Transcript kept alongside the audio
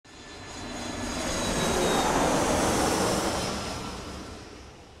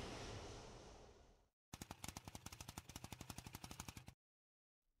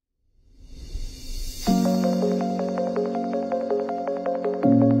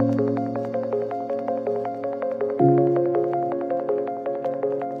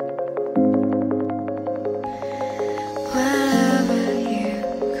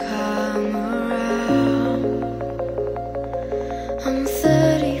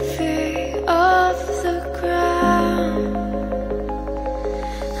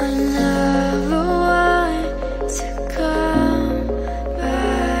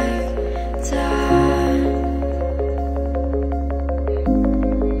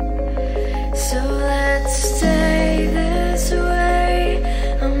So let's stay this way.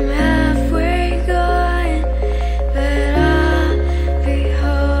 I'm halfway gone, but I'll be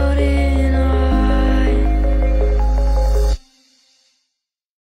holding on.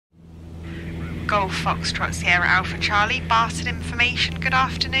 Golf Foxtrot Sierra Alpha Charlie, Barton information, good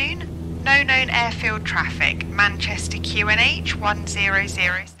afternoon. No known airfield traffic, Manchester QNH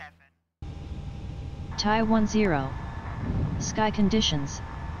 1007. Thai 10. Sky conditions,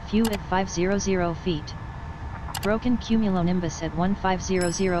 few at 500 feet. Broken cumulonimbus at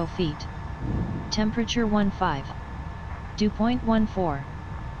 1500 feet. Temperature 15. Dew point 14.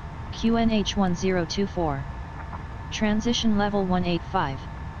 QNH 1024. Transition level 185.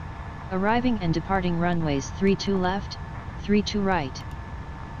 Arriving and departing runways 32 left, 32 right.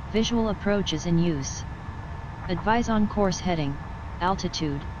 Visual approach is in use. Advise on course heading,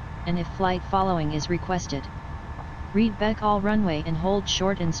 altitude, and if flight following is requested. Read back all runway and hold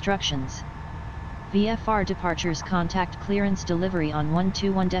short instructions. VFR departures contact clearance delivery on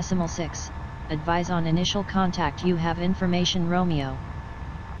 121.6. Advise on initial contact you have information Romeo.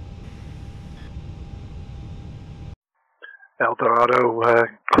 El Dorado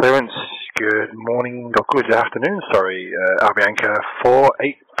clearance, good morning, or good afternoon, sorry, Avianca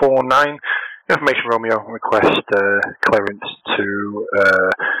 4849, information Romeo, request clearance to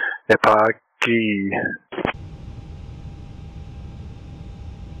Ipagi.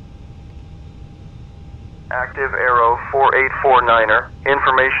 Active Aero 4849er,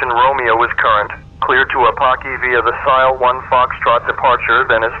 information Romeo is current, cleared to Apaki via the SILE 1 Foxtrot departure,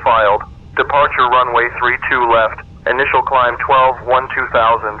 then is filed. Departure runway 32 left. Initial climb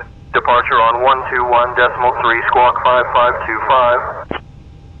 12-1-2000. Departure on 121.3 squawk 5525.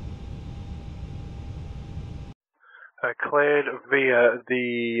 Cleared via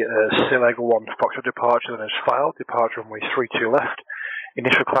the SILEG 1 Foxtrot departure, then is filed. Departure runway 32 left.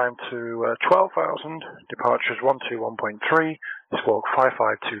 Initial climb to 12,000. Departure is 121.3 squawk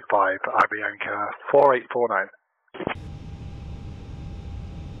 5525. Avianca 4849.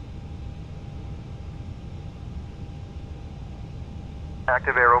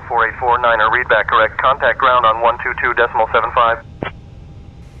 Active Aero 4849er, readback correct. Contact ground on 122.75.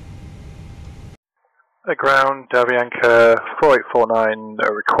 Ground, Avianca 4849,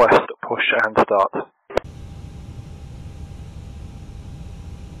 request push and start.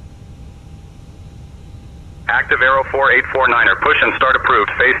 Active Aero 4849er, push and start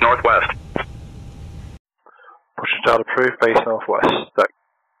approved, face northwest. Push and start approved, base northwest.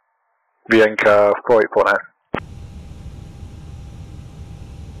 Avianca 4849.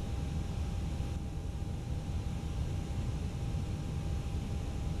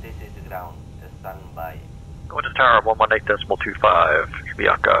 Ground, standby. Going to tower 118.25,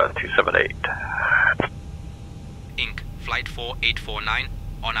 Avianca 278. Inc. Flight 4849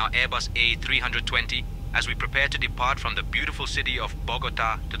 on our Airbus A320 as we prepare to depart from the beautiful city of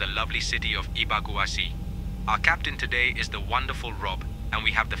Bogota to the lovely city of Ibaguasi. Our captain today is the wonderful Rob, and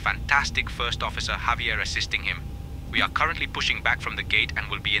we have the fantastic first officer Javier assisting him. We are currently pushing back from the gate and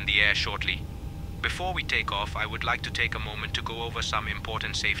will be in the air shortly. Before we take off, I would like to take a moment to go over some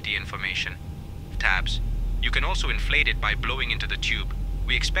important safety information. Tabs. You can also inflate it by blowing into the tube.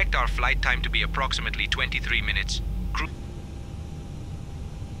 We expect our flight time to be approximately 23 minutes.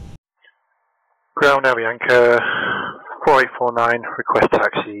 Ground Avianca 4849, request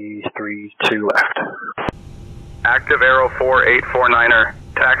taxi 32 left. Active Aero 4849er,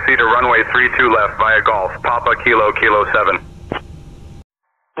 taxi to runway 32 left via Golf, Papa Kilo Kilo 7.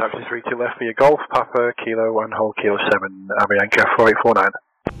 Taxi 32 left via Golf, Papa Kilo 1 whole Kilo 7, Avianca 4849.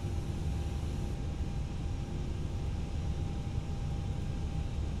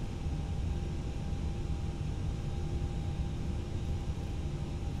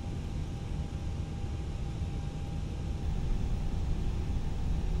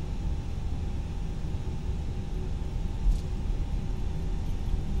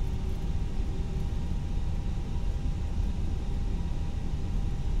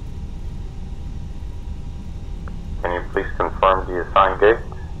 Can you please confirm the assigned gate?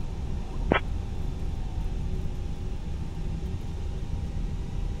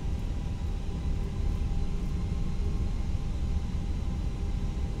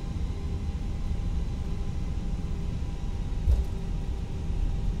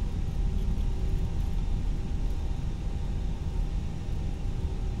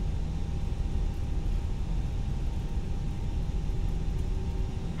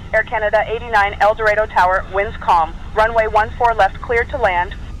 Air Canada 89 El Dorado Tower, winds calm. Runway 14 left, cleared to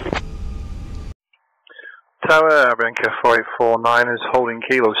land. Tower, Avianca 4849 is holding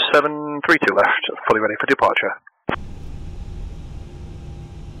Kilo 732 left, fully ready for departure.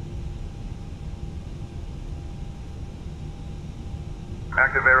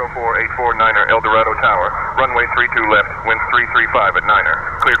 Active Aero 4849er, El Dorado Tower. Runway 32 left, winds 335 at 9er.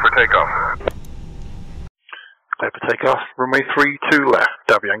 Cleared for takeoff. Clear for takeoff. Runway 32 left,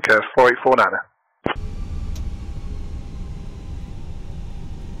 Avianca 4849er.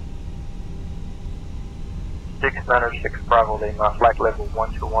 Six Bravo Lima, flight level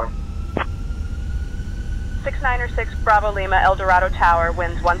 121. 696 Bravo Lima, El Dorado Tower,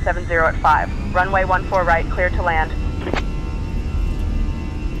 winds 170 at 5. Runway 14 right, clear to land.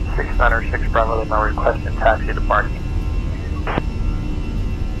 696 Bravo Lima, requesting taxi to parking.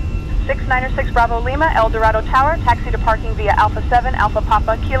 696 Bravo Lima, El Dorado Tower, taxi to parking via Alpha 7, Alpha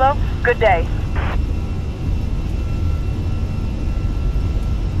Papa Kilo. Good day.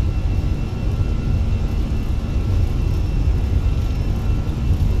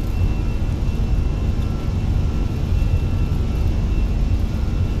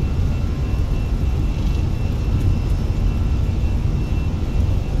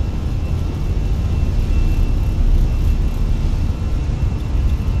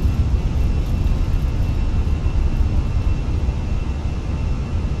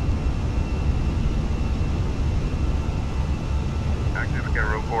 Active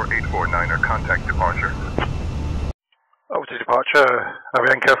Aero 4849er, contact departure. Over to departure,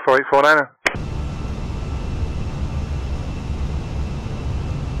 Avianca 4849er.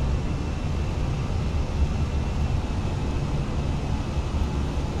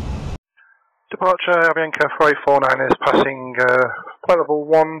 Departure, Avianca 4849 is passing flight level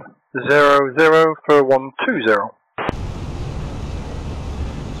 100 for 120.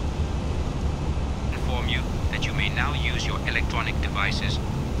 Inform you that you may now use your electronic devices.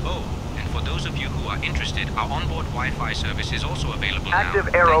 Oh, and for those of you who are interested, our onboard Wi-Fi service is also available now.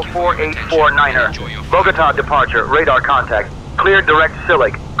 Active Aero Thank you for your attention and 4849er. enjoy your flight. Bogota departure, radar contact. Cleared direct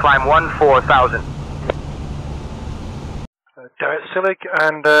Silic, climb 14,000. Direct Silic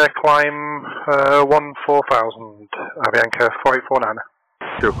and climb 14,000, Avianca 4849er.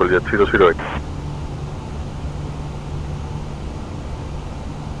 Juliet 008.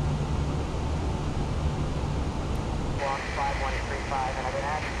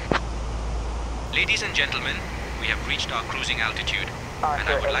 Ladies and gentlemen, we have reached our cruising altitude, and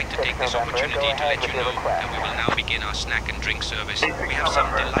I would like to take this opportunity to let you know that we will now begin our snack and drink service. We have some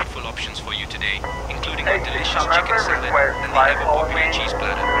delightful options for you today, including our delicious chicken salad and the ever-popular cheese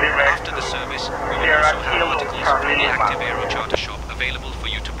platter. After the service, we will also have articles from the Active Aero Charter Shop available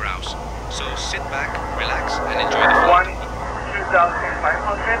for you to browse. So sit back, relax, and enjoy the flight.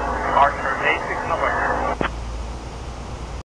 1,2500, Arthur 86 November.